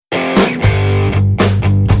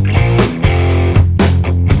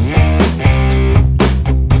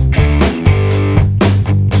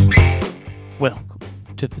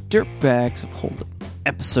to the Dirtbags of Holding,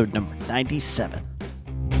 episode number 97.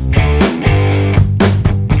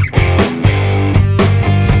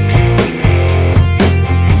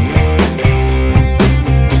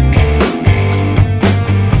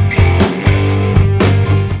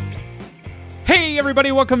 Hey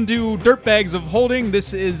everybody, welcome to Dirtbags of Holding.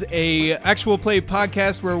 This is a actual play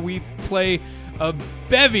podcast where we play a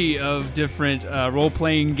bevy of different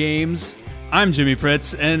role-playing games. I'm Jimmy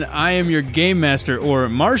Pritz, and I am your game master, or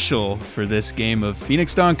marshal, for this game of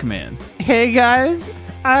Phoenix Dawn Command. Hey guys,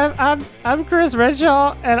 I'm Chris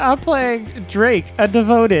Renshaw, and I'm playing Drake, a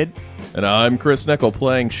devoted. And I'm Chris Nickel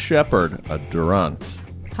playing Shepard, a Durant.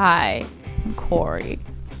 Hi, I'm Corey,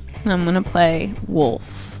 and I'm gonna play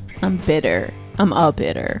Wolf. I'm bitter. I'm a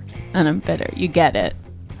bitter, and I'm bitter. You get it.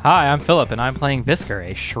 Hi, I'm Philip, and I'm playing Visker,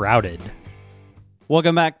 a Shrouded.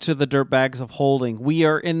 Welcome back to the Dirtbags of Holding. We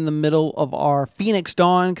are in the middle of our Phoenix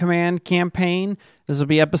Dawn Command campaign. This will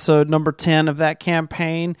be episode number 10 of that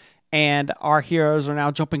campaign, and our heroes are now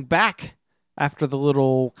jumping back after the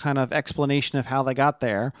little kind of explanation of how they got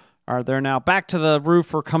there. They're now back to the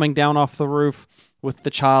roof or coming down off the roof with the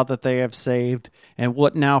child that they have saved, and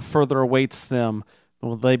what now further awaits them.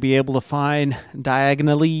 Will they be able to find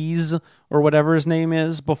Diagonales, or whatever his name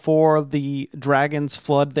is, before the dragons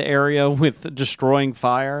flood the area with destroying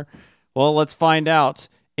fire? Well, let's find out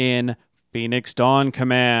in Phoenix Dawn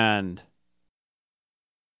Command.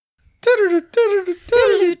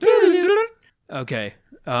 Okay.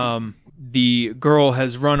 The girl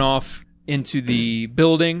has run off into the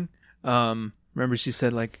building. Remember she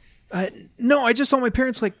said, no, I just saw my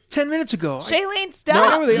parents 10 minutes ago. Shailene,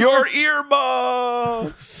 stop! Your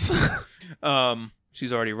earmuffs!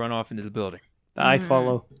 She's already run off into the building. I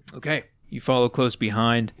follow. Okay. You follow close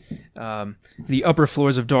behind. The upper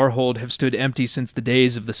floors of Darhold have stood empty since the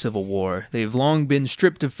days of the Civil War. They have long been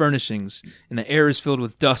stripped of furnishings, and the air is filled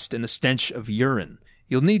with dust and the stench of urine.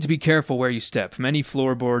 You'll need to be careful where you step. Many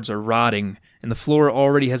floorboards are rotting, and the floor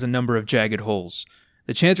already has a number of jagged holes.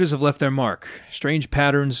 The Chanters have left their mark. Strange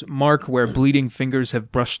patterns mark where bleeding fingers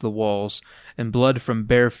have brushed the walls, and blood from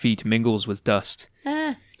bare feet mingles with dust.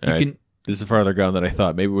 This is farther gone than I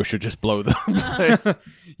thought. Maybe we should just blow the place.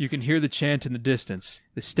 You can hear the chant in the distance,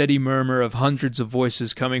 the steady murmur of hundreds of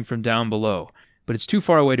voices coming from down below, but it's too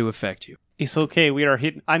far away to affect you. It's okay. We are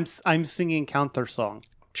hitting. I'm singing counter song.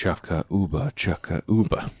 Chaka uba, chaka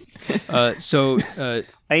uba.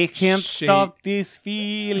 I can't stop this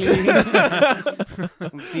feeling.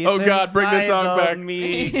 Oh God, bring this song back.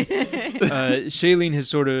 Me. Shailene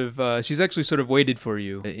has she's actually sort of waited for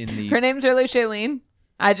you in the... Her name's really Shailene.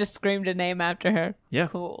 I just screamed a name after her. Yeah.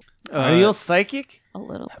 Cool. Are you psychic? A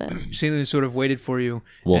little bit. Shailene has sort of waited for you.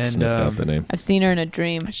 Wolf sniffed out the name. I've seen her in a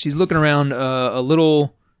dream. She's looking around a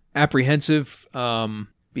little apprehensive,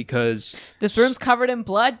 because... This room's covered in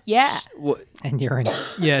blood? Yeah. And urine.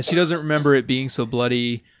 Yeah, she doesn't remember it being so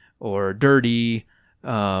bloody or dirty,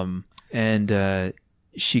 and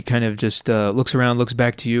she kind of just looks around, looks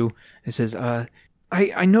back to you, and says,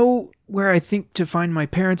 I know where I think to find my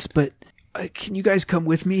parents, but can you guys come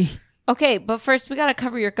with me? Okay, but first we gotta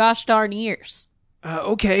cover your gosh darn ears.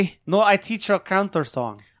 Okay. No, I teach a counter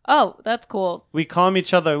song. Oh, that's cool. We calm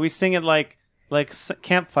each other. We sing it like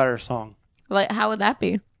campfire song. Like, how would that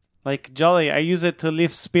be? Like jolly. I use it to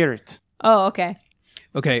lift spirit. Oh, okay.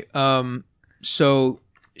 Okay, so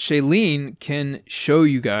Shailene can show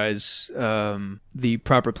you guys the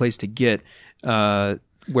proper place to get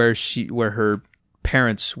where her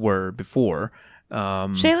parents were before.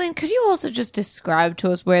 Shailene, could you also just describe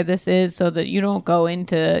to us where this is so that you don't go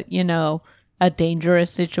into, a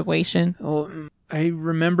dangerous situation? Well, I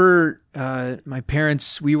remember my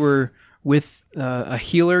parents, we were with a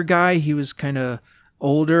healer guy. He was kind of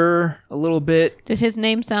older a little bit. Did his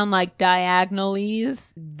name sound like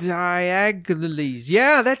Diagonales? Diagonales.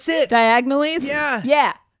 Yeah, that's it. Diagonales? Yeah.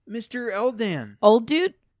 Yeah. Mr. Eldan. Old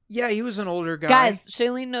dude? Yeah, he was an older guy. Guys,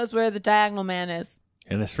 Shailene knows where the Diagonal Man is.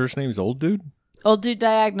 And his first name's Old Dude? Old dude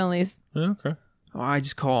Diagonales. Okay. Oh, I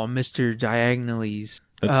just call him Mr. Diagonales.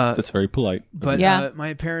 That's very polite. But yeah.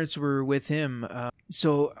 My parents were with him,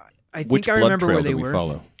 so I think Which I blood remember trail where they did we were.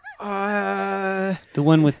 Follow? The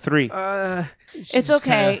one with 3. It's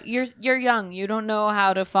okay. You're young. You don't know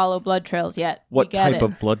how to follow blood trails yet. What type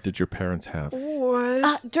of blood did your parents have?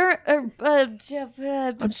 What? I'm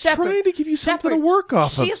Shepherd. trying to give you something to work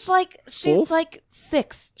off of. She's like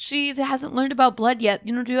 6. She hasn't learned about blood yet.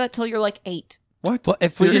 You don't do that till you're 8. What? Well,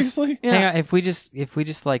 if Seriously? we just hang on, if we just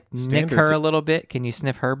nick her a little bit, can you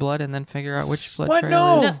sniff her blood and then figure out which blood What?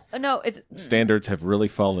 trail it is? No, it's Standards have really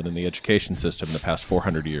fallen in the education system in the past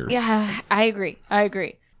 400 years. yeah. I agree.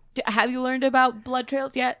 Have you learned about blood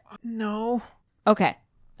trails yet? No. Okay.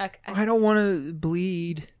 Okay. I don't want to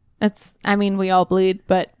bleed. We all bleed,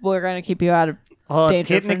 but we're going to keep you out of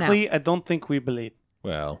danger for now. Technically, I don't think we bleed.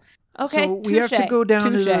 Well, Okay, So we have to touche. go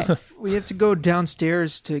down Touche. we have to go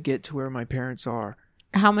downstairs to get to where my parents are.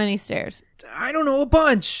 How many stairs? I don't know, a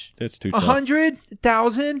bunch. it's too tough. 100,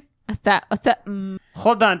 1,000.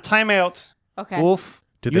 Hold on, time out. Okay. Wolf,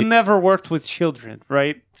 Did you they- never worked with children,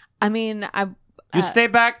 right? You stay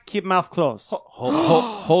back, keep mouth closed.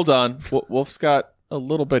 Hold on. Wolf's got a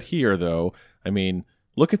little bit here, though. I mean,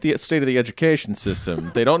 look at the state of the education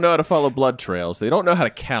system. They don't know how to follow blood trails. They don't know how to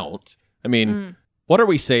count. I mean, what are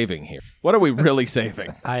we saving here? What are we really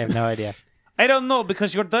saving? I have no idea. I don't know,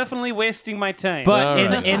 because you're definitely wasting my time. But All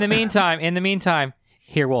right. in the meantime,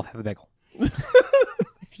 here, Wolf, have a bagel.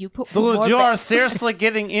 If you put Dude, more you are seriously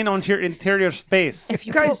getting in on your interior space. if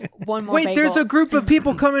you Guys, put one more Wait, bagel, there's a group of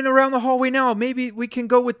people coming around the hallway now. Maybe we can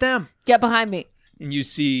go with them. get behind me. And you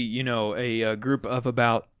see, a group of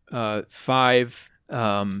about 5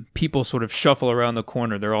 people sort of shuffle around the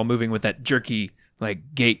corner. They're all moving with that jerky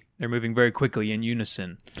gait. They're moving very quickly in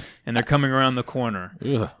unison, and they're coming around the corner.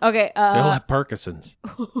 Ugh. Okay, They all have Parkinson's.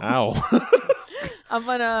 Ow. I'm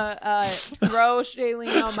gonna throw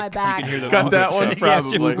Shailene on my back. Got that one,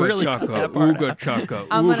 probably. Really Ooga chaka,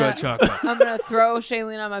 I'm gonna- ooga chaka. I'm gonna throw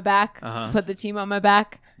Shailene on my back, put the team on my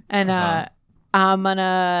back, and I'm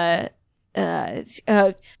gonna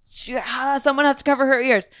someone has to cover her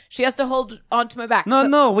ears. She has to hold onto my back.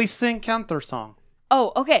 No, we sing counter song.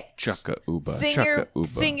 Oh, okay. Chaka uba. Sing Chaka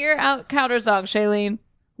uba. your out counter song, Shailene.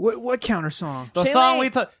 What counter song? The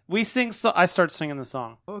Shailene. song we sing. I start singing the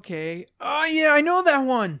song. Okay. Oh yeah, I know that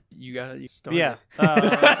one. You start. Yeah.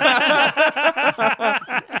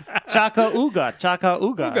 Chaka ooga, chaka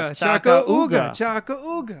ooga, Ooga chaka ooga chaka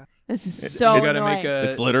ooga. This is so You gotta annoying. make a.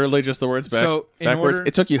 It's literally just the words So, in backwards. order-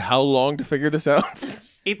 It took you how long to figure this out?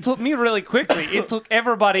 It took me really quickly. It took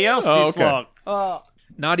everybody else Oh, this okay. long. Oh,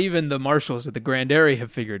 Not even the marshals at the Grand Area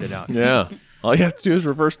have figured it out. Yeah. All you have to do is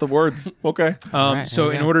reverse the words. Okay. Right, So here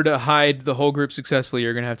we in go. order to hide the whole group successfully,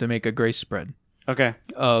 you're gonna have to make a grace spread Okay.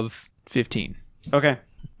 of 15. Okay.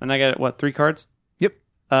 And I got, 3 cards? Yep.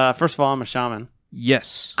 First of all, I'm a shaman.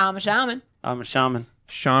 Yes. I'm a shaman. I'm a shaman.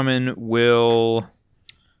 Shaman will.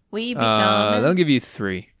 We be shaman. They'll give you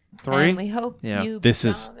 3. 3? And we hope Yeah. you This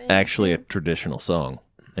is shaman. actually a traditional song,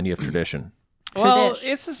 and you have tradition. Well,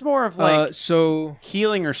 Tradition. it's just more of like So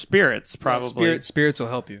healing or spirits, probably. spirits will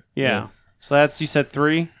help you. Yeah. So you said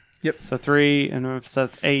 3? Yep. So 3, and if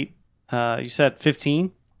that's 8, you said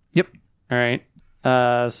 15? Yep. All right.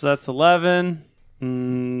 So that's 11.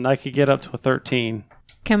 I could get up to a 13.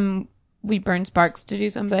 Can we burn sparks to do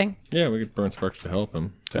something? Yeah, we could burn sparks to help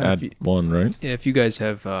him. To if add you- 1, right? Yeah, if you guys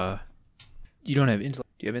have, you don't have intellect.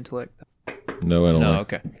 Do you have intellect? No, I don't know.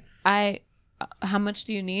 Okay. How much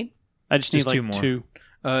do you need I just need Just like 2 more. 2.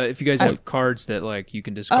 If you guys have cards that you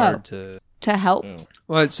can discard to. to help?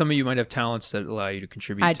 Well, some of you might have talents that allow you to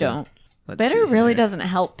contribute. I to- don't. Let's Bitter see really here. doesn't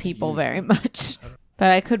help people very much.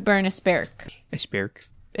 But I could burn a spark. A spark.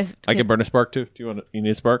 If I can burn a spark too. Do you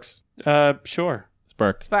need sparks? Sure.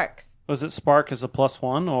 Spark. sparks. Was it spark as a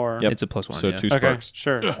 +1 or? Yep. It's a +1. So yeah. 2 Okay, sparks.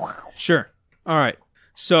 sure. Sure. All right.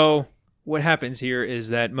 So what happens here is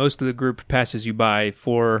that most of the group passes you by.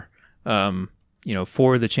 4 of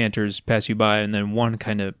the chanters pass you by, and then 1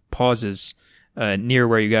 kind of pauses near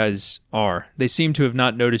where you guys are. They seem to have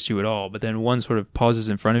not noticed you at all, but then 1 sort of pauses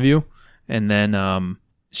in front of you, and then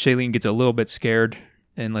Shailene gets a little bit scared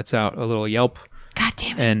and lets out a little yelp. God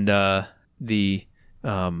damn it. And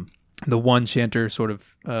the 1 chanter sort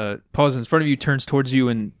of pauses in front of you, turns towards you,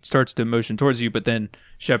 and starts to motion towards you. But then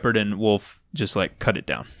Shepard and Wolf just cut it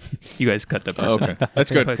down. You guys cut the person. Okay,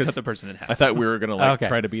 that's good Cut because the person in half. I thought we were gonna Okay.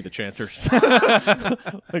 try to be the chanters,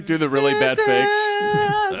 do the really bad fake.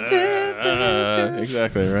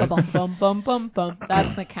 Exactly right. Bum, bum, bum, bum, bum.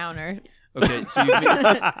 That's the counter. Okay, so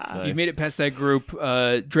you've made it past that group.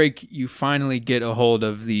 Drake, you finally get a hold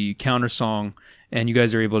of the counter song, and you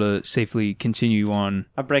guys are able to safely continue on.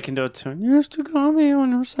 I break into a tune. You used to call me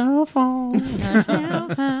on your cell phone.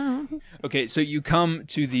 Okay, so you come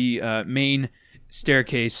to the main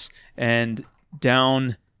staircase and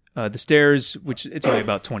down the stairs, which it's only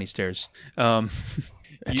about 20 stairs.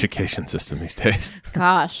 Education system these days.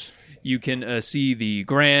 Gosh. You can see the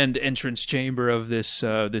grand entrance chamber of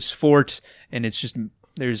this fort, and it's just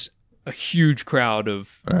there's a huge crowd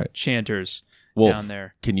of All right. chanters Wolf, down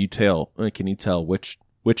there. Can you tell which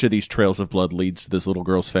of these trails of blood leads to this little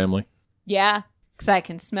girl's family? Yeah, because I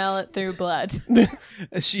can smell it through blood.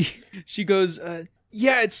 She goes,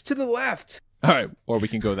 yeah, it's to the left. All right, or we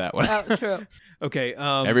can go that way. Oh, true. Okay.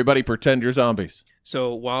 Everybody, pretend you're zombies.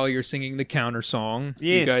 So while you're singing the counter song,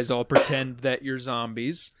 you Yes. guys all pretend that you're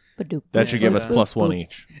zombies, That should give us +1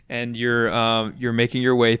 each. and you're making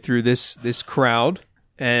your way through this crowd,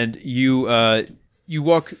 and you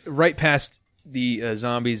walk right past the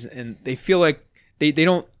zombies, and they feel like they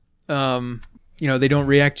don't they don't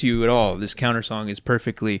react to you at all. This counter song is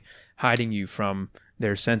perfectly hiding you from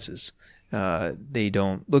their senses. They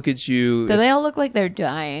don't look at you. Do they all look like they're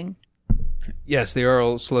dying? Yes, they are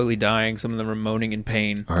all slowly dying. Some of them are moaning in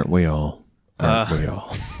pain. Aren't we all? Aren't we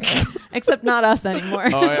all? Except not us anymore.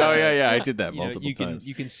 yeah. I did that multiple you times.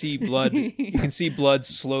 can see blood. You can see blood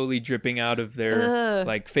slowly dripping out of their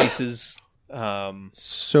faces.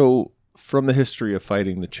 So, from the history of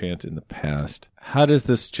fighting the chant in the past, how does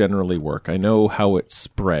this generally work? I know how it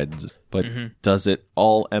spreads, but does it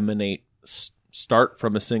all emanate, start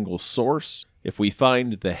from a single source? If we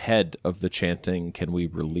find the head of the chanting, can we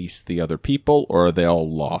release the other people, or are they all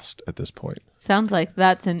lost at this point? Sounds like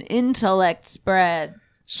that's an intellect spread.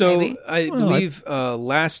 So Maybe. I believe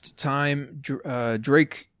last time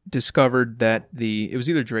Drake discovered that it was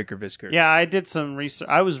either Drake or Visker. Yeah, I did some research.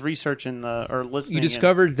 I was researching listening. You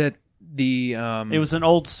discovered that the it was an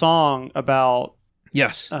old song about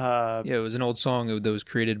yes, yeah, it was an old song that was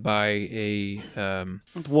created by a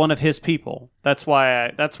one of his people. That's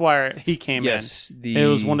why he came yes, in. It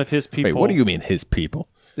was one of his people. Wait, what do you mean his people?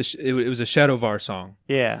 It was a Shadowvar song.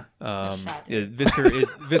 Yeah.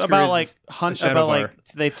 Visker about is like a hunt about Shadowvar. like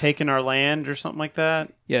they've taken our land or something like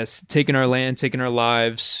that. Yes, taking our land, taking our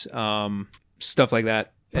lives, stuff like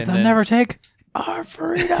that. But they'll never take our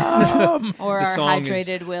freedom. Or The our song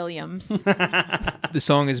hydrated Williams. The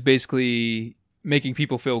song is basically making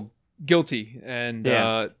people feel guilty and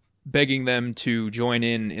begging them to join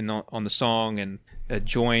on the song and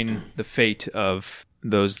join the fate of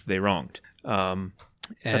those they wronged.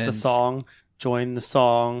 Is that the song? Join the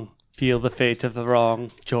song. Feel the fate of the wrong.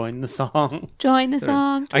 Join the song. Join the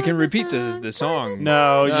song. I can join repeat the the song.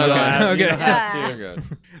 No, you Okay. don't have, Okay. you don't have Yeah. to. You're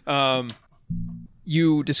good.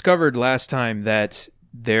 You discovered last time that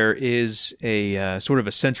there is a sort of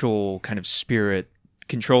a central kind of spirit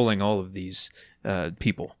controlling all of these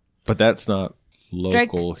people. But that's not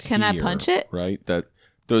local Drake, can I here, punch it? Right?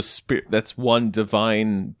 That's one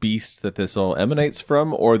divine beast that this all emanates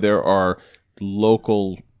from, or there are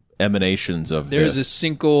local emanations of There's a this.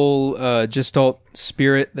 single gestalt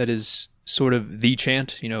spirit that is sort of the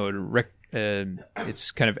chant.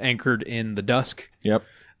 It's kind of anchored in the dusk. Yep.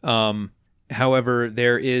 However,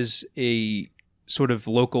 there is a sort of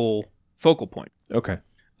local focal point Okay.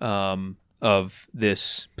 of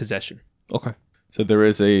this possession. Okay. So there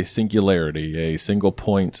is a singularity, a single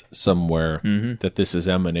point somewhere Mm-hmm. that this is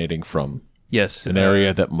emanating from. Yes, An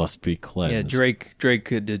area that must be cleansed. Yeah, Drake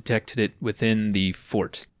detected it within the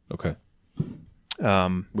fort. Okay. Which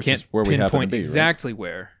Can't is where we happen to pinpoint be, right? exactly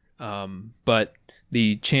where, but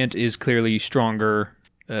the chant is clearly stronger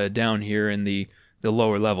down here in the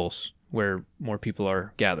lower levels where more people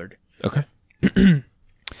are gathered. Okay.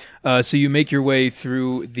 So you make your way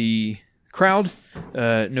through the crowd.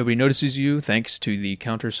 Nobody notices you, thanks to the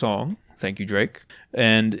counter song. Thank you, Drake.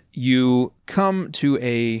 And you come to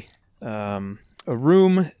a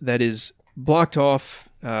room that is blocked off.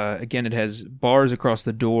 Again, it has bars across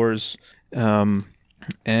the doors, and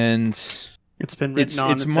It's been written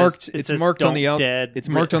on. it's It marked. says- it It's says, marked on "Don't the dead." It's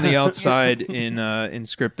marked on the outside in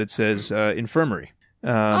script that says infirmary.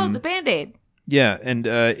 Oh, the Band-Aid. Yeah, and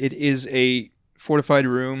it is a fortified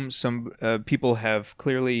room. Some people have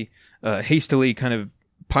clearly hastily kind of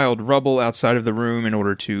piled rubble outside of the room in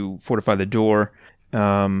order to fortify the door.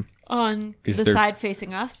 On Is the there- side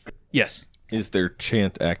facing us. Yes. Is their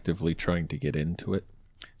chant actively trying to get into it?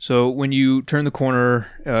 So when you turn the corner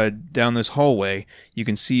down this hallway, you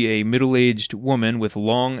can see a middle-aged woman with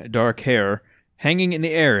long, dark hair hanging in the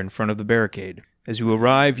air in front of the barricade. As you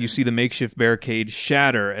arrive, you see the makeshift barricade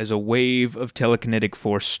shatter as a wave of telekinetic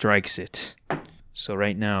force strikes it. So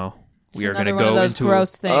right now, we are going to Another one of go those into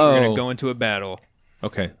gross things. Oh. we're going to go into a battle.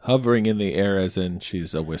 Okay. Hovering in the air as in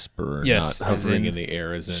she's a whisperer, Yes, not hovering as in the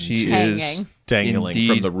air as in she she's is Hanging. dangling from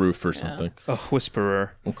indeed the roof or something. a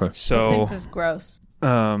whisperer. Okay. This So is gross.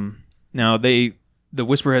 now the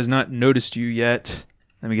whisperer has not noticed you yet.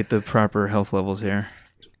 Let me get the proper health levels here.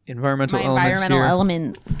 Environmental My elements environmental here.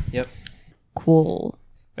 elements. Yep. Cool.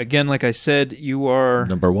 Again, like I said, you are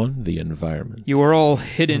Number one, the environment. all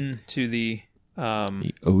hidden to the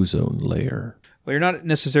The ozone layer. well, you're not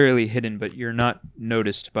necessarily hidden, but you're not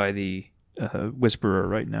noticed by the whisperer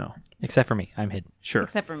right now. Except for me. I'm hidden. Sure.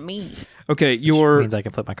 Except for me. Okay, Which you're means I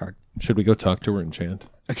can flip my card. Should we go talk to her and chant?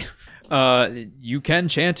 you can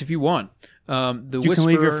chant if you want. The You whisperer, can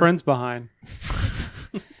leave your friends behind.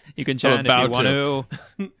 You can chant if you want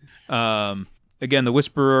to. Again, the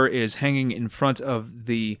Whisperer is hanging in front of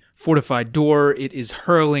the fortified door. It is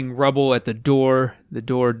hurling rubble at the door. The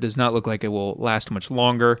door does not look like it will last much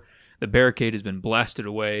longer. The barricade has been blasted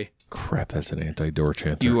away. Crap, that's an anti-door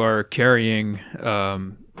chanter. You are carrying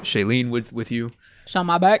Shailene with you. She's on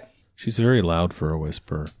my back. She's very loud for a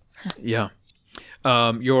whisperer. Yeah.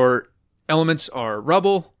 Your elements are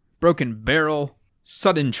rubble, broken barrel,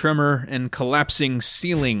 sudden tremor, and collapsing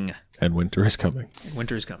ceiling. And winter is coming.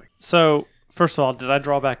 Winter is coming. So, first of all, did I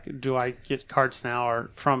draw back? Do I get cards now or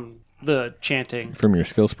from the chanting? From your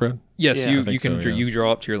skill spread? Yes, Yeah. you can you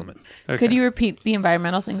draw up to your limit. Okay. Could you repeat the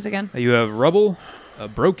environmental things again? You have rubble, a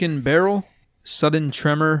broken barrel, sudden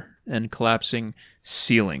tremor, and collapsing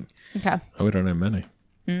ceiling. Okay. Oh, we don't have many.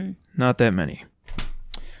 Not that many.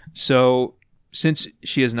 So, since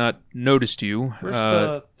she has not noticed you, Where's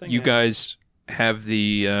the thing you at? guys have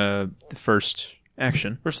the first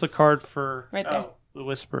action. Where's the card for Right there. the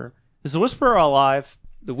Whisperer? Is the Whisperer alive?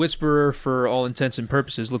 The Whisperer, for all intents and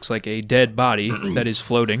purposes, looks like a dead body that is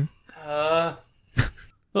floating.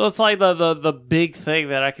 Well, it's like the big thing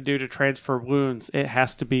that I can do to transfer wounds. It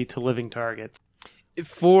has to be to living targets.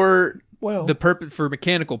 For Well, for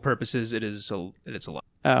mechanical purposes, it is alive.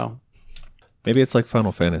 Oh. maybe it's like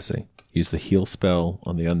Final Fantasy. Use the heal spell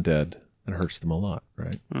on the undead and it hurts them a lot,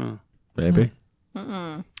 right? Maybe.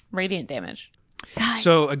 Radiant damage. Guys,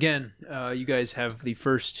 So again, you guys have the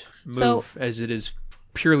first move So- as it is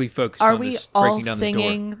purely focused are on we this all breaking down this door.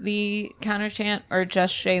 singing the counter chant, or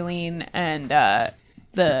just Shailene and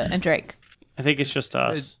Drake? I think it's just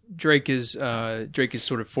us. Drake is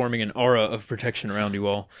sort of forming an aura of protection around you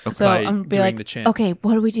all So by I'm gonna be doing like, the chant. okay,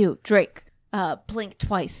 what do we do? Drake, blink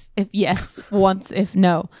twice if yes, once if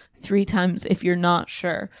no, 3 times if you're not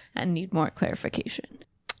sure and need more clarification.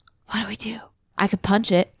 What do we do? I could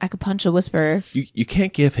punch it. I could punch a Whisperer. You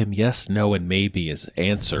can't give him yes, no, and maybe as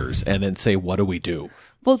answers and then say, what do we do?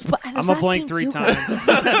 Well, but I I'm was a blank asking 3 you times.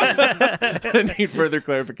 I need further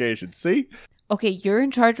clarification. See? Okay, you're in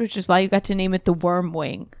charge, which is why you got to name it the Worm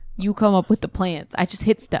Wing. You come up with the plans. I just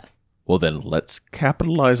hit stuff. Well, then let's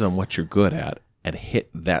capitalize on what you're good at and hit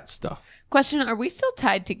that stuff. Question: are we still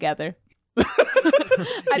tied together?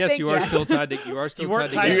 Yes, you are still tied. You are still You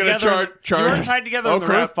weren't tied tied together. You're gonna together. charge- You weren't tied together in the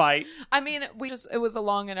Okay. rap fight. I mean, it was a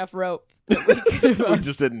long enough rope that we could. We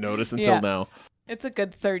just didn't notice until Yeah. now. It's a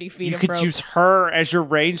good 30 feet You of could rope. use her as your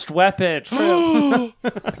ranged weapon. I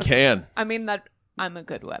can. I mean that I'm a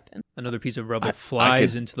good weapon. Another piece of rubble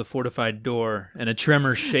flies into the fortified door, and a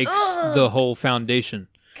tremor shakes the whole foundation.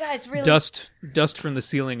 Guys, really? Dust from the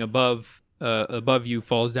ceiling above you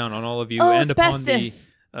falls down on all of you, and upon the. asbestos.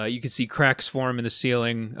 You can see cracks form in the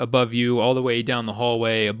ceiling above you, all the way down the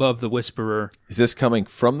hallway above the Whisperer. Is this coming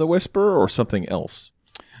from the Whisperer or something else?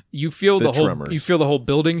 You feel The the whole tremors. you feel the whole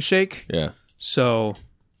building shake. Yeah. So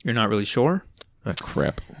you're not really sure. Ah,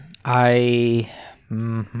 crap. I. All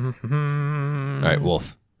right,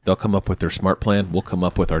 Wolf. They'll come up with their smart plan. We'll come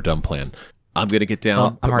up with our dumb plan. I'm going to get down, Well,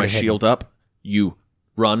 I'm put my already shield up. You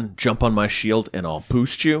run, jump on my shield, and I'll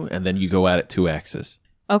boost you, and then you go at it 2 axes.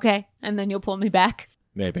 Okay, and then you'll pull me back.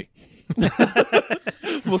 Maybe.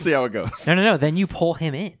 We'll see how it goes. No. Then you pull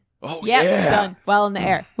him in. Oh, Yep, yeah. done. Well in the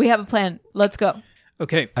air. We have a plan. Let's go.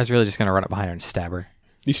 Okay, I was really just gonna run up behind her and stab her.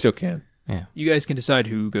 You still can. you guys can decide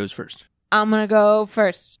who goes first. I'm gonna go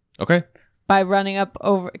first Okay. by running up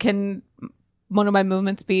over. Can one of my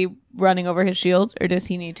movements be running over his shield, or does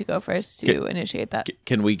he need to go first to initiate that?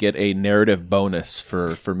 Can we get a narrative bonus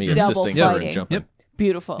for me Double assisting her fighting. and jumping? Yep.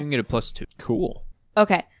 Beautiful. You can get a +2. Cool.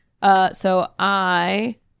 Okay. So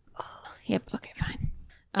I. Yep. Okay. Fine.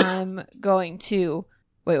 I'm going to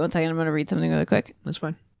wait 1 second. I'm going to read something really quick. That's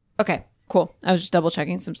fine. Okay. Cool. I was just double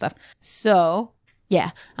checking some stuff. So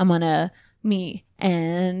yeah, me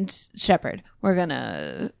and Shepard, we're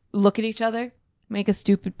gonna look at each other, make a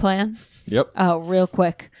stupid plan, Yep. real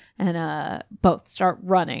quick, and both start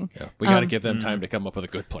running. Yeah. We got to give them time to come up with a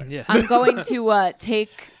good plan. Yeah. I'm going to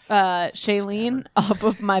take Shailene off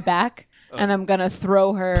of my back, and I'm gonna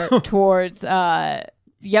throw her towards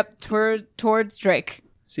towards Drake.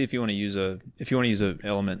 See if you want to use a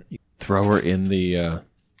element. Throw her in the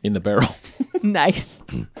barrel. Nice.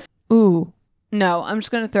 Ooh. No, I'm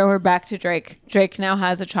just gonna throw her back to Drake. Drake now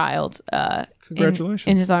has a child. Congratulations.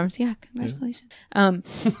 In his arms. Yeah, congratulations.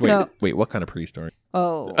 Wait, what kind of priest are you?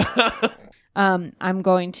 Oh. I'm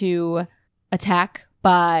going to attack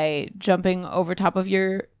by jumping over top of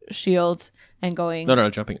your shield and going No,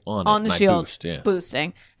 jumping on it. the My shield, boost, yeah.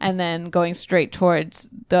 boosting, and then going straight towards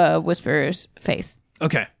the Whisperer's face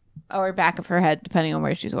Okay. or back of her head, depending on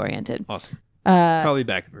where she's oriented. Awesome. Uh, Probably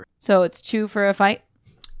back of her. so it's 2 for a fight.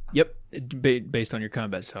 Yep. Based on your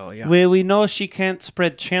combat style, yeah. Well, we know she can't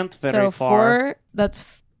spread chant very So far. 4,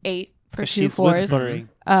 that's 8 for 2 she's 4s. whispering.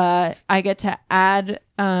 I get to add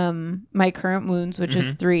my current wounds, which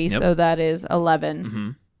is 3, Yep. so that is 11. Mm-hmm.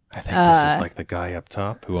 I think this is like the guy up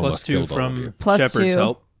top who Plus almost 2 killed all of you. from Plus Shepherd's 2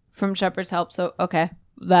 help. from Shepherd's help. So, okay.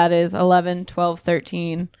 That is 11, 12,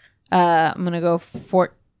 13. I'm going to go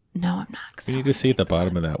 4. No, I'm not. 'Cause You I need don't to see at the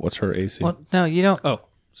bottom of that. What's her AC? Well, no, you don't. Oh,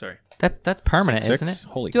 sorry. That's permanent, 6? isn't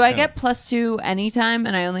it? Holy Do I cow. get plus 2 anytime,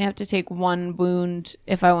 and I only have to take 1 wound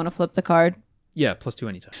if I want to flip the card? Yeah, plus 2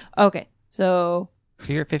 anytime. Okay, so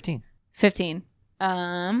So you're at 15. 15.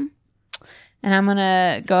 And I'm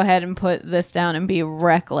gonna go ahead and put this down and be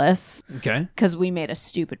reckless Okay. because we made a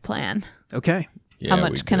stupid plan. Okay. Yeah, How we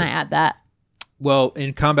much can did. I add that? Well,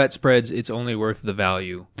 in combat spreads, it's only worth the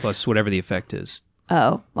value plus whatever the effect is.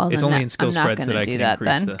 Oh, well, It's then only that- in skill I'm not spreads gonna that I do can that increase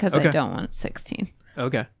then the- because Okay. I don't want 16.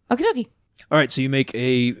 Okay. Okie dokie. All right, so you make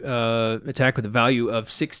a attack with a value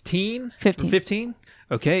of 16? 15. 15?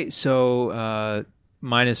 Okay, so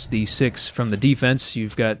minus the 6 from the defense,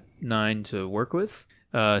 you've got 9 to work with.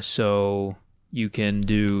 So you can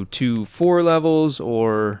do 2 4 levels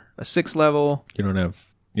or a 6 level. You don't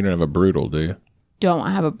have a brutal, do you? Don't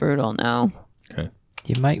have a brutal, no. Okay.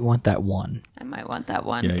 You might want that 1. I might want that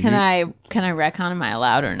one. Yeah, Can I retcon? Am I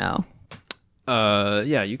allowed or no?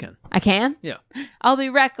 Yeah, you can. I can? Yeah. I'll be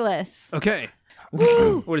reckless. Okay.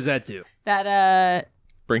 Woo! What does that do? That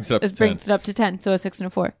Brings it up to it 10. brings it up to 10, so a 6 and a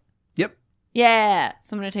 4. Yep. Yeah.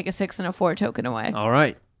 So I'm gonna take a 6 and a 4 token away. All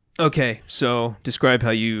right. Okay, so describe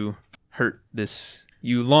how you hurt this.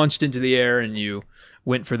 You launched into the air and you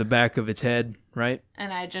went for the back of its head, right?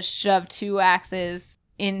 And I just shoved 2 axes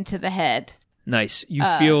into the head. Nice. You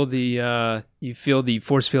feel the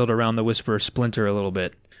force field around the Whisperer splinter a little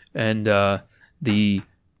bit, and the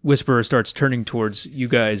Whisperer starts turning towards you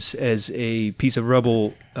guys as a piece of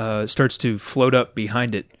rubble starts to float up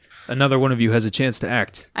behind it. Another one of you has a chance to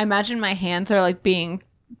act. I imagine my hands are like being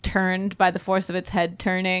turned by the force of its head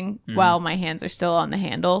turning while my hands are still on the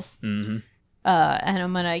handles. Mm-hmm. And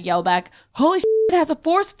I'm gonna yell back, "Holy shit, it has a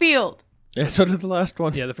force field!" Yeah, so did the last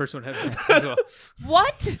one. Yeah, the first one had as well.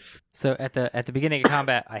 What? So at the beginning of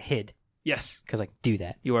combat, I hid Yes, because I do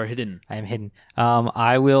that. you are hidden. I am hidden. I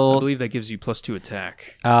I will. believe that gives you +2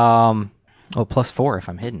 attack. Well, +4 if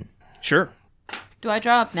I'm hidden. Sure. Do I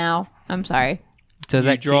draw up now? I'm sorry. Does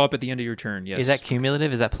You that draw up at the end of your turn, yes. Is that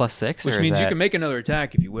cumulative? Is that +6? Which or means is you that... can make another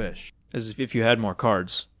attack if you wish, as if you had more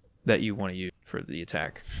cards that you want to use for the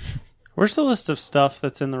attack. Where's the list of stuff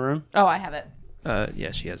that's in the room? Oh, I have it.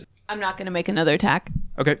 Yeah, she has it. I'm not gonna make another attack.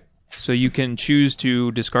 Okay. So you can choose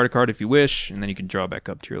to discard a card if you wish, and then you can draw back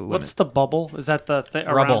up to your limit. What's the bubble? Is that the thing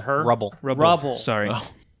around Rubble. her? Rubble. Rubble. Sorry.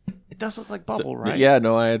 It does look like bubble, right? Yeah,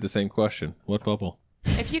 no, I had the same question. What bubble?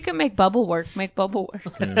 If you can make bubble work, make bubble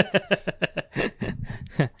work.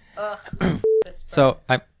 Ugh. So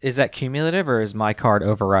is that cumulative or is my card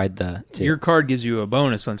override the 2? Your card gives you a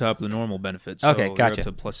bonus on top of the normal benefits. So Okay, you're gotcha. up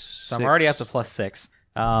to +6. So I'm already up to +6.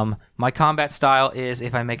 My combat style is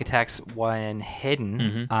if I make attacks when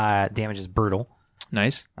hidden, damage is brutal.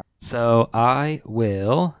 Nice. So I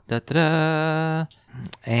will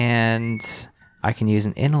and I can use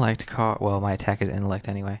an intellect card. Well, my attack is intellect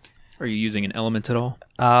anyway. Are you using an element at all?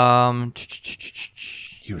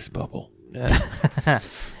 Use bubble.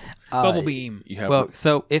 Bubble beam. You have Well,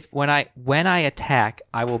 so if when I attack,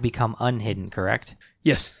 I will become unhidden, correct?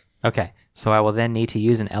 Yes. Okay. So I will then need to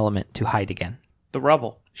use an element to hide again. The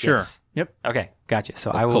rubble. Sure. Yes. Yep. Okay, gotcha.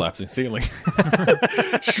 So I will. collapsing ceiling.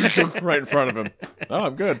 Right in front of him. Oh,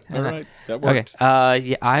 I'm good. All right. That Okay. worked.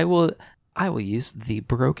 Yeah, I will use the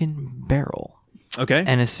broken barrel. Okay.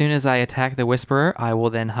 And as soon as I attack the Whisperer, I will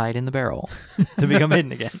then hide in the barrel to become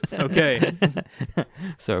hidden again. Okay.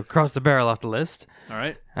 So cross the barrel off the list. All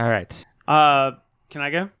right. All right. Can I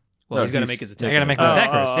go? Well, No, he's got to he's- make his attack. I gotta make the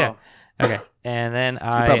attack first. Yeah. Okay. And then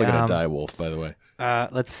You're I probably going to die, Wolf, by the way.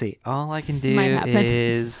 let's see. All I can do Might happen.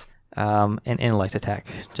 is an intellect attack.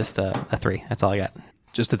 Just a 3. That's all I got.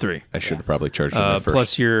 Just a 3. I should have probably charged him first.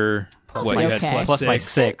 Plus your Plus what my you had six. Plus my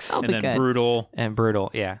 6 I'll and be then good. brutal. and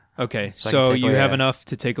brutal. Yeah. Okay, So I can so take you away have a- enough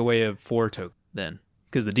to take away a 4 token then,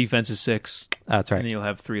 because the defense is 6, That's and right. then you'll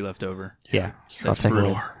have 3 left over. Yeah. So I'll That's take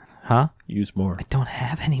brutal. away. Huh? Use more. I don't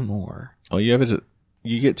have any more. Oh, you have it.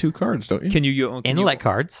 You get 2 cards, don't you? Can you Intellect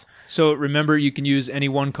cards. So remember, you can use any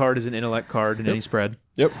one card as an intellect card in any spread.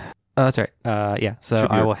 Yep. Oh, that's right. Yeah. So Should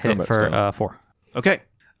be I your will hit it combat for style. 4. Okay.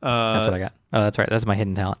 That's what I got. Oh, that's right. That's my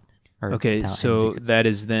hidden talent. Or Okay, talent, so hidden secrets. that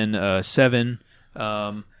is then 7.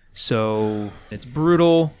 So it's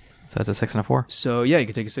brutal. So that's a 6 and a 4. So yeah, you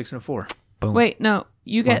can take a 6 and a 4. Boom. Wait, no.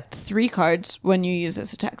 You get 3 cards when you use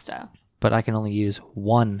this attack style. but I can only use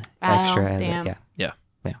one extra. Damn.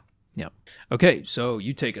 Okay, so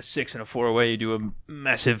you take a 6 and a 4 away. You do a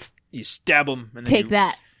massive. You stab him, and then Take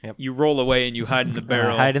that. You roll away and you hide in the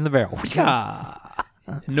barrel. Hide in the barrel.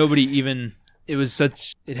 Nobody even.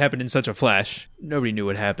 It happened in such a flash. Nobody knew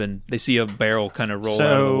what happened. They see a barrel kind of roll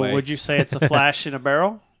out of the way. So would you say it's a flash in a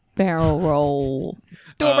barrel? Barrel roll.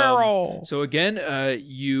 Do a barrel. So again,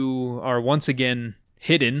 you are once again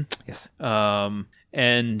hidden. Yes.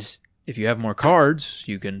 And if you have more cards,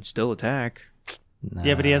 you can still attack.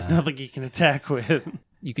 Yeah, but he has nothing he can attack with.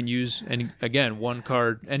 You can use one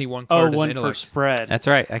card. Any one Oh, card. one as per intellect. spread. That's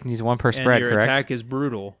right. I can use one per And spread, your correct? attack is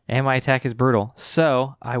brutal. And my attack is brutal.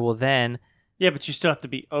 So I will then... Yeah, but you still have to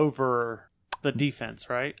be over the defense,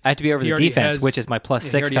 right? I have to be over He the already defense, has- which is my plus he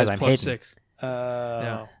 6 already because has I'm plus hidden. 6.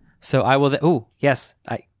 Yeah. So I will then... Ooh, yes.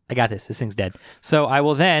 I got this. This thing's dead. So I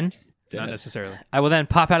will then... Not necessarily. I will then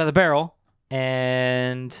pop out of the barrel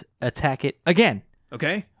and attack it again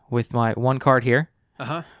Okay. with my one card here,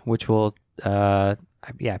 which will...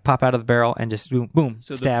 pop out of the barrel and just boom,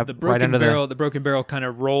 So stab the broken right under barrel, the broken barrel kind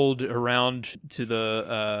of rolled around to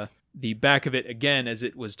the back of it again as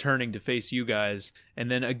it was turning to face you guys, and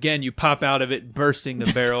then again you pop out of it, bursting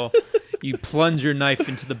the barrel. You plunge your knife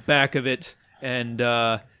into the back of it, and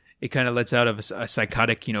it kind of lets out of a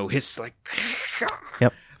psychotic, hiss like.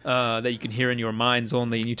 Yep. That you can hear in your minds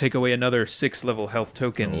only, and you take away another 6-level health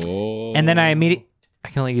token. Oh. And then I can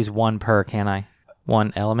only use one per, can I?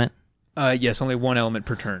 One element? Yes, only one element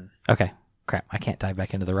per turn. Okay. Crap, I can't dive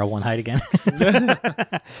back into the row one hide again.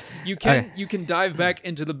 You can Okay. you can dive back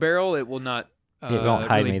into the barrel. It will not It won't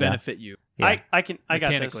hide really me, though. benefit you. Yeah. I got this.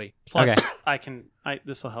 Mechanically. Plus, Okay.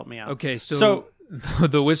 this will help me out. Okay, so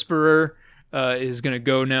the Whisperer is going to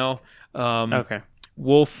go now. Okay.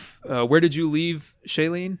 Wolf, where did you leave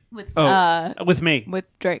Shailene? With me.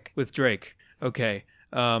 With Drake. With Drake. Okay.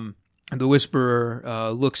 The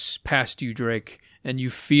Whisperer looks past you, Drake, and you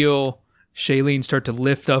feel Shailene start to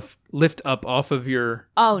lift up off of your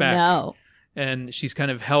Oh back. no. And she's kind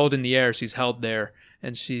of held in the air. She's held there,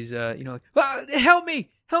 and she's like, help me,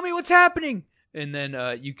 what's happening? And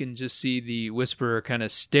then you can just see the Whisperer kind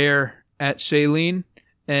of stare at Shailene,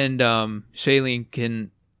 and Shailene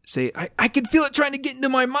can say, I can feel it trying to get into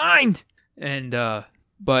my mind, and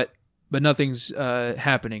but nothing's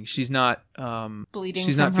happening. She's not Bleeding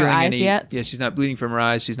she's from not her feeling eyes any, yet? Yeah, she's not bleeding from her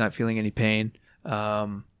eyes. She's not feeling any pain.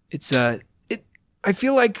 I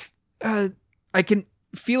feel like I can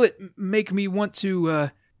feel it make me want to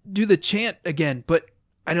do the chant again, but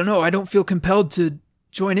I don't know. I don't feel compelled to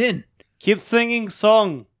join in. Keep singing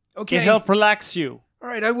song. Okay. It help relax you. All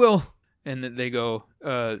right, I will. And then they go,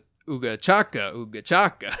 Ooga Chaka, Ooga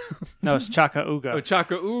Chaka. No, it's Chaka Uga. Oh,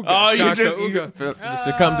 Chaka Ooga. Oh, you Chaka just Ooga. you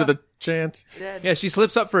succumb to the chant. Yeah, she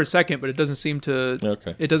slips up for a second, but it doesn't seem to.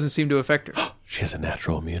 Okay. It doesn't seem to affect her. She has a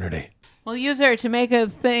natural immunity. We'll use her to make a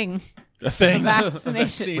thing. A thing.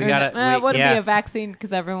 Vaccination. We gotta- It wouldn't yeah. be a vaccine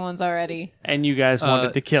because everyone's already. And you guys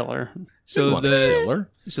wanted to kill her. So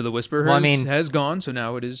the Whisperer Well, I mean- has gone. So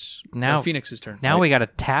now it is Now- Phoenix's turn. Now we got to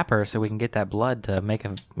tap her so we can get that blood to make a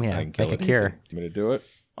I can make kill a it cure. easy. You want me to do it?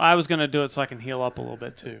 I was going to do it so I can heal up a little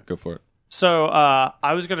bit too. Go for it. So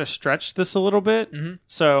I was going to stretch this a little bit. Mm-hmm.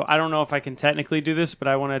 So I don't know if I can technically do this, but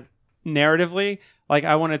I want to narratively, like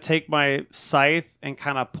I want to take my scythe and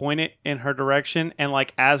kind of point it in her direction. And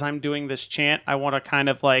like as I'm doing this chant, I want to kind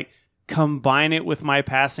of like combine it with my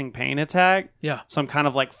passing pain attack. Yeah. So I'm kind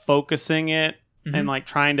of like focusing it Mm-hmm. and like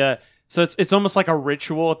trying to. So it's almost like a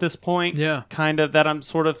ritual at this point. Yeah. Kind of that I'm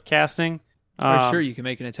sort of casting. Sure, you can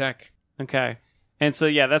make an attack. Okay. And so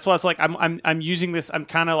yeah, that's why it's like I'm using this. I'm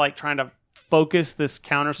kind of like trying to focus this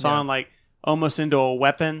counter song like almost into a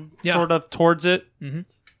weapon, sort of towards it. Mhm.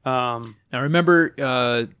 Now Now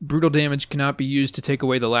remember, brutal damage cannot be used to take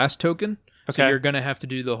away the last token. So Okay. you're gonna have to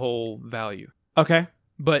do the whole value, Okay.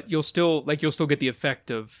 but you'll still get the effect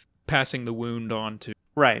of passing the wound on to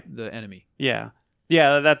Right. the enemy. Yeah.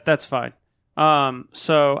 Yeah. That's fine.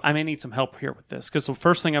 So I may need some help here with this because the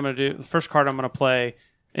first thing I'm going to do, the first card I'm going to play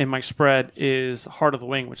in my spread is Heart of the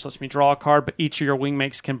Wing, which lets me draw a card, but each of your wing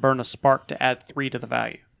makes can burn a spark to add 3 to the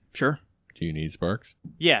value. Sure. Do you need sparks?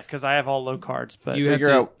 Yeah, because I have all low cards, but You have Figure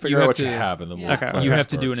to- out you have what to- you have, and then we'll Okay. play You our have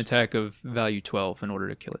to do an sparks. attack of value 12 in order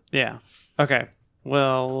to kill it. yeah. Okay.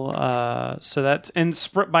 Well, so that's and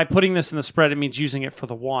by putting this in the spread, it means using it for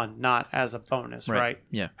the 1, not as a bonus, right?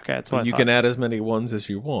 Yeah. Okay, that's what I You thought. can add as many ones as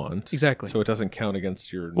you want. Exactly. So it doesn't count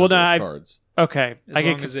against your Well, number no, of I- cards. Okay, As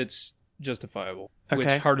long as it's justifiable. Which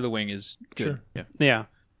Okay. Heart of the Wing is good. Sure. Yeah.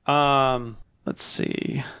 Yeah. Let's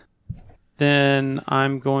see. Then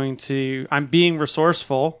I'm being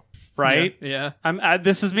resourceful, right? Yeah.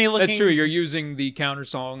 This is me looking. That's true. You're using the counter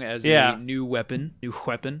song as Yeah. a new weapon. Use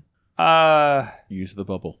the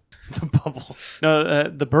bubble. The bubble. No,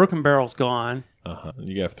 the broken barrel's gone.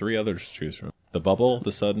 You have 3 others to choose from: the bubble,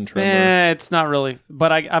 the sudden tremor, It's not really.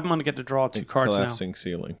 But I'm going to get to draw 2 cards now. collapsing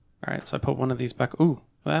ceiling. All right, so I put one of these back. Ooh,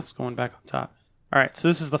 that's going back on top. All right, so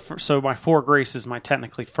this is the so my 4 grace is my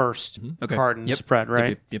technically first Okay. card in the Yep. spread,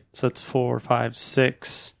 right? Yep. So it's 4, 5,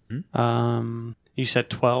 6. You said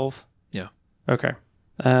 12. Yeah. Okay.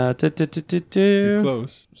 You're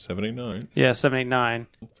close. 79. Yeah, 7, 8, 9.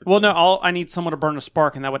 Well, no, I need someone to burn a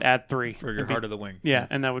spark, and that would add 3 For your Heart of the Wing. Yeah,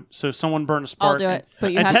 and that would someone burn a spark. I'll do it,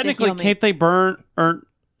 but you and have to technically, heal me. can't they burn? Or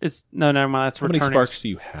it's no, never mind. That's How many returning. sparks do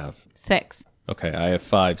you have? 6. Okay, I have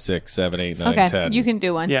 5, 6, 7, 8, 9, Okay, 10. you can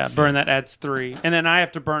do one. Yeah, burn that adds 3, and then I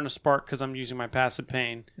have to burn a spark because I'm using my passive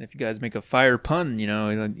pain. And if you guys make a fire pun, you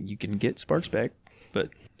can get sparks back, but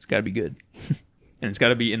it's got to be good. And it's got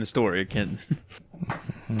to be in the story. It can't.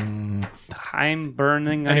 I'm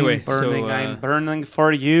burning. Anyway, I'm burning. so, I'm burning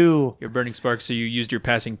for you. You're burning sparks, so you used your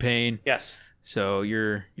passing pain. Yes. So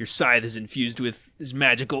your scythe is infused with this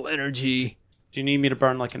magical energy. Do you need me to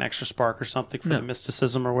burn like an extra spark or something for No. the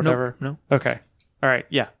mysticism or whatever? No. Okay. All right.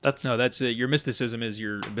 Yeah. That's No, that's your mysticism is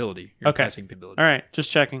your ability. Your Okay. passing ability. all right. Just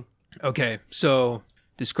checking. Okay, so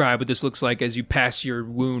describe what this looks like as you pass your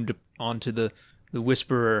wound onto the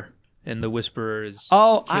Whisperer, and the Whisperer is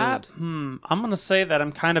Oh, killed. I'm gonna say that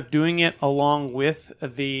I'm kind of doing it along with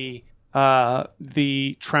the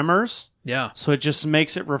tremors, Yeah. so it just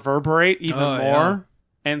makes it reverberate even Oh, more. yeah.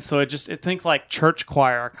 And so it think like church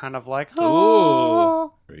choir, kind of like Ooh.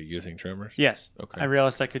 Are you using tremors? Yes. Okay. I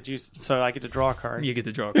realized I could use, so I get to draw a card. You get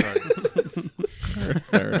to draw a card.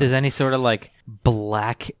 Fair. Does any sort of like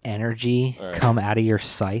black energy come out of your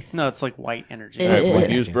scythe? No, it's like white energy. All right,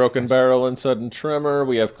 we've used broken barrel and sudden tremor.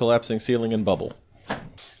 We have collapsing ceiling and bubble.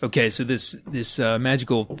 Okay, so this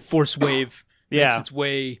magical force wave makes Yeah. its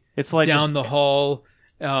way It's like down just- the hall,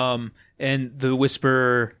 and the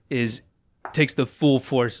Whisperer takes the full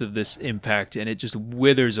force of this impact, and it just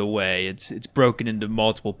withers away. It's broken into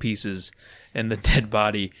multiple pieces, and the dead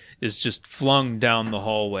body is just flung down the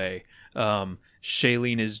hallway.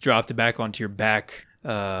 Shailene is dropped back onto your back,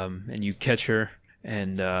 and you catch her,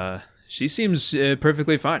 and she seems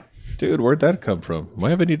perfectly fine. Dude, where'd that come from? Why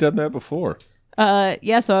haven't you done that before?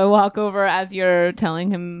 Yeah, so I walk over as you're telling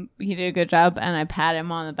him he did a good job, and I pat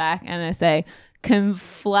him on the back, and I say,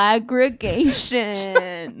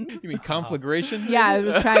 conflagration. You mean conflagration? Yeah, I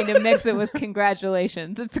was trying to mix it with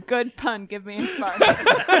congratulations. It's a good pun. Give me a spark.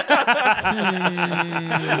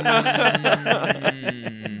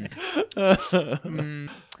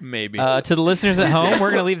 Maybe. To the listeners at home, we're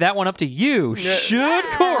going to leave that one up to you. Should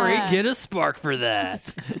Corey get a spark for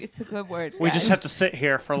that? It's a good word. We just guys. have to sit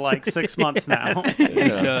here for like 6 months now.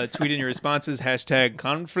 Just tweet in your responses, hashtag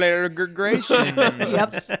conflagration.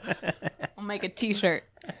 Yep. I'll make a t-shirt.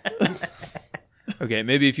 Okay,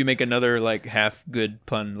 maybe if you make another like half good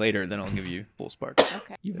pun later, then I'll give you full spark.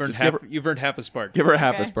 Okay. You've earned Just half. give her- You've earned half a spark. Give her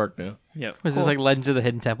half Okay. a spark now. Yep. Was this like Legends of the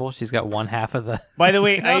Hidden Temple? She's got one half of the. By the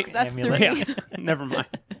way, No, 'cause that's amulet. 3. yeah, never mind.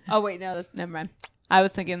 Oh, wait, no, that's never mind. I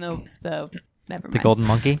was thinking the never mind. The golden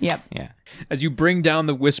monkey? Yep. Yeah. As you bring down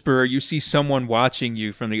the Whisperer, you see someone watching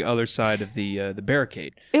you from the other side of the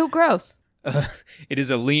barricade. Ew, gross. It is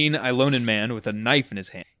a lean Ilonan man with a knife in his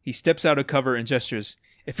hand. He steps out of cover and gestures.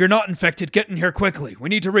 If you're not infected, get in here quickly. We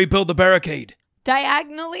need to rebuild the barricade.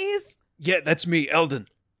 Diagonalies? Yeah, that's me, Eldon.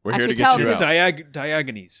 We're I here to could get tell you It's out.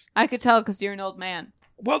 Diagonese. I could tell because you're an old man.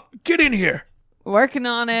 Well, get in here. Working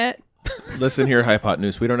on it. Listen here,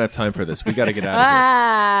 Hypotenuse. We don't have time for this. We got to get out of here.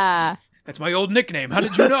 Ah. That's my old nickname. How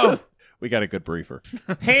did you know? We got a good briefer.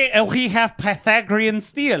 Hey, we have Pythagorean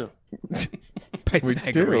steel.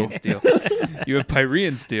 Pythagorean steel. You have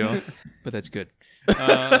Pyrean steel, but that's good.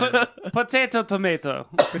 Potato, tomato.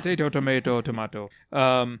 Potato, tomato.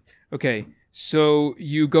 Okay, so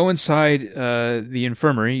you go inside the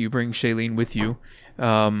infirmary. You bring Shailene with you.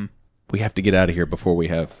 We have to get out of here before we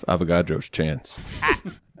have Avogadro's chance.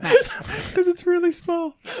 Because it's really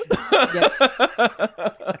small.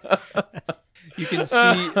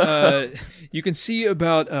 You can see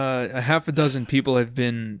about a half a dozen people have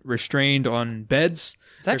been restrained on beds.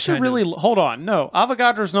 It's actually really. Hold on. No,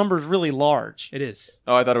 Avogadro's number is really large. It is.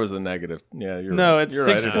 Oh, I thought it was the negative. Yeah, you're No, right. it's You're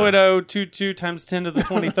right, it is. 6.022 times 10 to the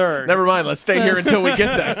 23rd. Never mind. Let's stay here until we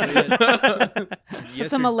get there.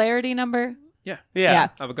 It's a molarity number. Yeah. Yeah.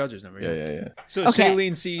 Avogadro's number. Yeah. So Okay.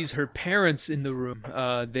 Shailene sees her parents in the room.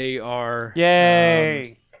 They are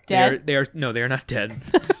Yay. Dead. They are no, they are not dead.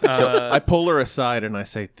 So I pull her aside and I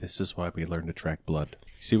say, "This is why we learn to track blood.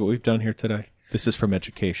 See what we've done here today? This is from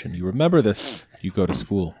education. You remember this You go to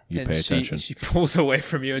school. You and pay attention. She pulls away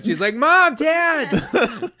from you and she's like, "Mom,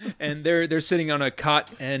 Dad!" And they're sitting on a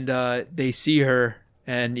cot and they see her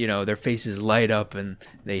and their faces light up and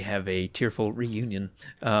they have a tearful reunion.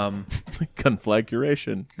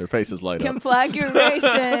 Conflagration. Their faces light up.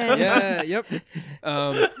 Conflagration. Yeah. Yep.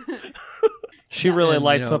 She really And,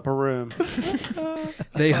 lights up a room.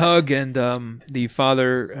 They hug and the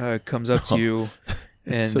father comes up to you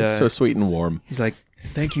and so sweet and warm. he's like,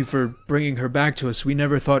 "Thank you for bringing her back to us. We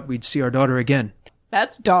never thought we'd see our daughter again."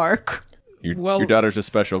 That's dark. Your daughter's a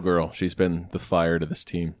special girl. She's been the fire to this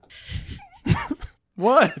team.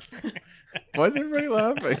 What? Why is everybody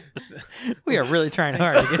laughing? We are really trying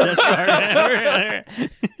hard to get that started.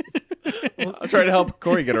 I'm trying to help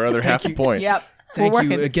Corey get her other half a point. Yep. Thank We're you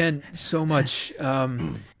working. again so much.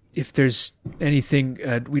 If there's anything,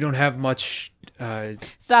 we don't have much.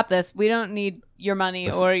 Stop this. We don't need your money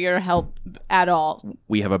or your help at all.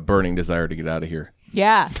 We have a burning desire to get out of here.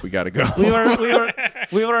 Yeah. We got to go.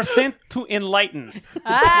 We were sent to enlighten.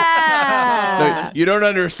 Ah. No, you don't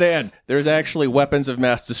understand. There's actually weapons of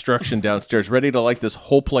mass destruction downstairs ready to light this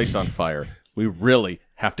whole place on fire. We really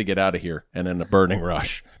have to get out of here and in a burning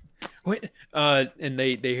rush. Wait, and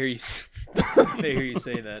they hear you. They hear you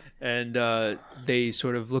say that, and they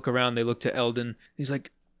sort of look around. They look to Eldon. He's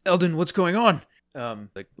like, "Eldon, what's going on?"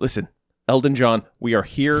 Listen, Eldon John, we are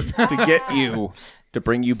here to get you, to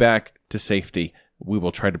bring you back to safety. We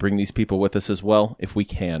will try to bring these people with us as well if we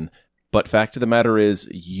can. But fact of the matter is,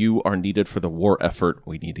 you are needed for the war effort.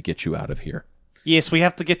 We need to get you out of here. Yes, we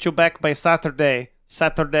have to get you back by Saturday. It's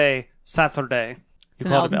an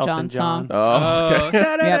Elton John song. Oh, okay.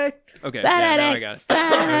 Saturday. Yep. Okay, Saturday. yeah, now I got it.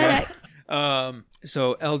 Saturday.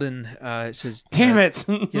 So Eldon says, Damn it.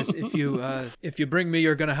 Yes, if you bring me,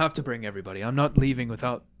 you're gonna have to bring everybody. I'm not leaving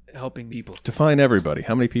without helping people." Define everybody.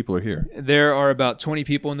 How many people are here? There are about 20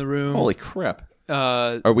 people in the room. Holy crap.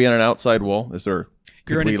 Uh, Are we on an outside wall? Is there...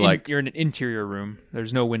 you're Could we, like... you're in an interior room.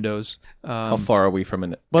 There's no windows. How far are we from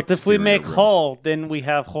an But if we exterior make room? hole, then we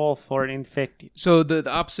have hole for an infected. So the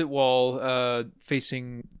opposite wall,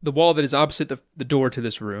 facing the wall that is opposite the door to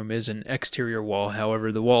this room, is an exterior wall.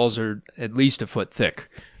 However, the walls are at least a foot thick,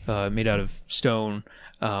 made out of stone.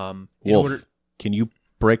 Wolf, can you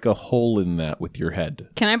break a hole in that with your head?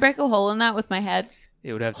 Can I break a hole in that with my head?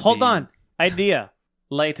 It would have to Hold be- on. Idea.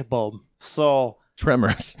 Light bulb. So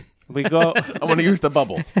Tremors. we go I want to use the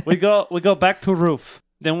bubble. we go back to roof.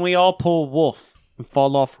 Then we all pull wolf and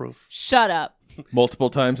fall off roof. Shut up.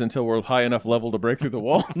 Multiple times until we're high enough level to break through the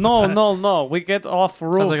wall. No. We get off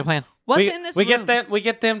roof. Sounds like a plan. What's in this we room?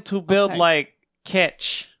 get them to build sorry. like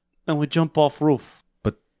catch, and we jump off roof.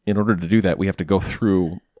 But in order to do that, we have to go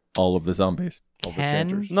through all of the zombies. All the Can-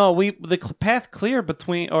 chanters. No, path clear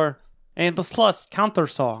between and the plus counter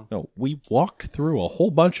song. No, we walked through a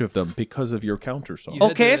whole bunch of them because of your counter song. You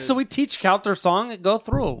had Okay, to- so we teach counter song and go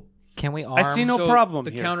through. Can we arm? I see no So problem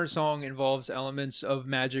The here. counter song involves elements of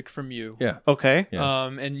magic from you. Yeah. Okay. Yeah.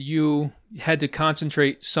 And you had to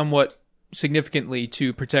concentrate somewhat significantly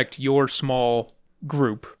to protect your small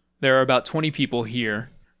group. There are about 20 people here.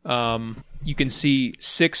 You can see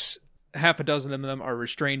half a dozen of them are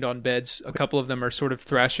restrained on beds. A couple of them are sort of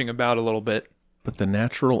thrashing about a little bit. But the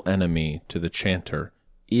natural enemy to the chanter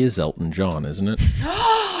is Elton John, isn't it?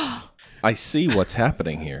 I see what's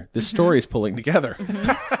happening here. This story is pulling together.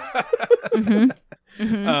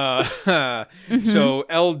 So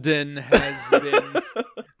Eldon has been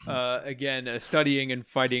again studying and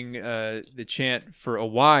fighting the chant for a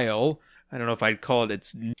while. I don't know if I'd call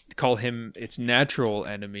him its natural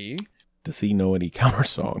enemy. Does he know any counter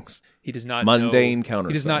songs? He does not Mundane know, counter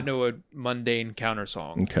He does not songs. know a mundane counter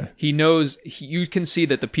song. Okay. He knows. You can see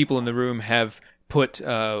that the people in the room have put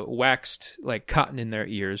waxed like cotton in their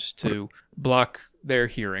ears to block their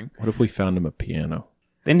hearing. What if we found him a piano?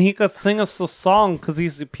 Then he could sing us the song because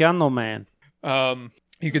he's the piano man.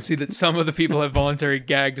 You can see that some of the people have voluntarily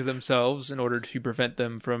gagged themselves in order to prevent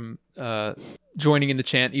them from joining in the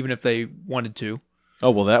chant, even if they wanted to. Oh,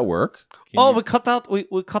 will that work? Can you-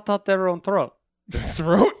 we cut out their own throat.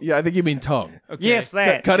 throat? Yeah, I think you mean tongue. Okay. Yes,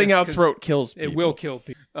 that. Cutting Yes, out 'cause throat kills people. It will kill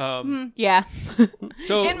people. Yeah.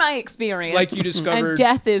 So, In my experience. like you discovered, And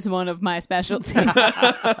death is one of my specialties.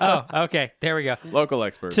 Oh, okay. There we go. Local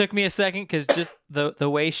expert. Took me a second because just the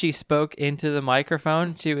way she spoke into the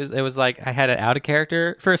microphone, it was like I had it out of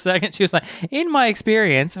character for a second. She was like, "In my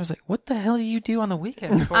experience," I was like, "What the hell do you do on the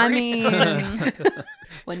weekends?" I Corey?" mean,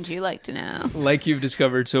 wouldn't you like to know? like you've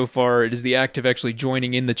discovered so far, it is the act of actually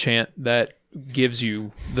joining in the chant that gives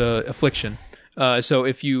you the affliction. So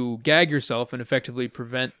if you gag yourself and effectively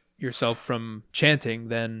prevent yourself from chanting,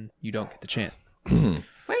 then you don't get the chant. Where do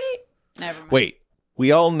you... Never mind. Wait,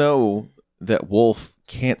 we all know that Wolf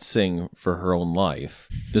can't sing for her own life,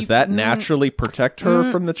 does that naturally protect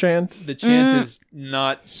her from the chant? The chant is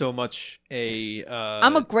not so much a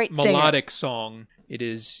I'm a great melodic song. It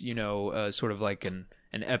is, sort of like an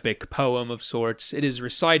epic poem of sorts. It is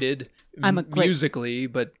recited musically,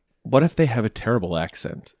 but What if they have a terrible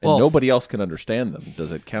accent and Wolf. nobody else can understand them?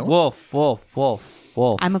 Does it count? Wolf.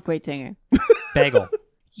 I'm a great singer. Bagel.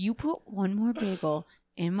 You put one more bagel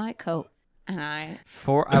in my coat, and I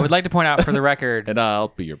would like to point out for the record, And I'll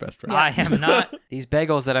be your best friend. I am not these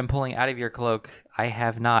bagels that I'm pulling out of your cloak. I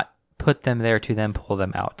have not put them there to then pull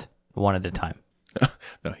them out one at a time.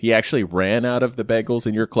 No, he actually ran out of the bagels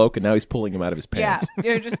in your cloak, and now he's pulling them out of his pants.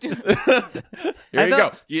 you're just doing. Here you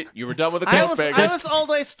go. You were done with the pants bagels. I was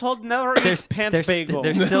always told never eat pants bagels.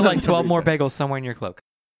 There's still like 12 more bagels somewhere in your cloak.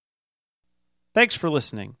 Thanks for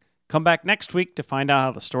listening. Come back next week to find out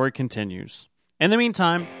how the story continues. In the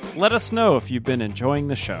meantime, let us know if you've been enjoying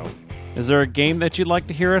the show. Is there a game that you'd like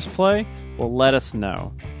to hear us play? Well, let us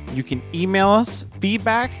know. You can email us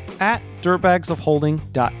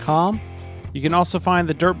feedback@dirtbagsofholding.com. You can also find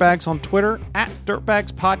the Dirtbags on Twitter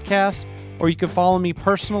 @DirtbagsPodcast, or you can follow me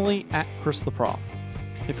personally @ChrisTheProf.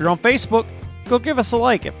 If you're on Facebook, go give us a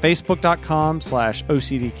like at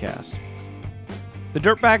facebook.com/OCDcast. The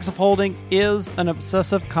Dirtbags of Holding is an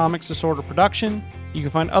obsessive comics disorder production. You can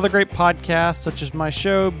find other great podcasts, such as my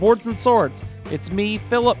show, Boards and Swords. It's me,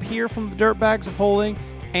 Philip, here from the Dirtbags of Holding,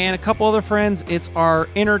 and a couple other friends. It's our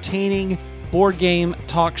entertaining board game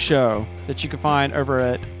talk show that you can find over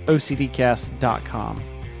at OCDcast.com.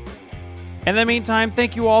 In the meantime,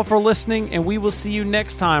 thank you all for listening, and we will see you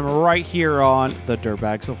next time right here on the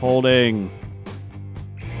Dirtbags of Holding.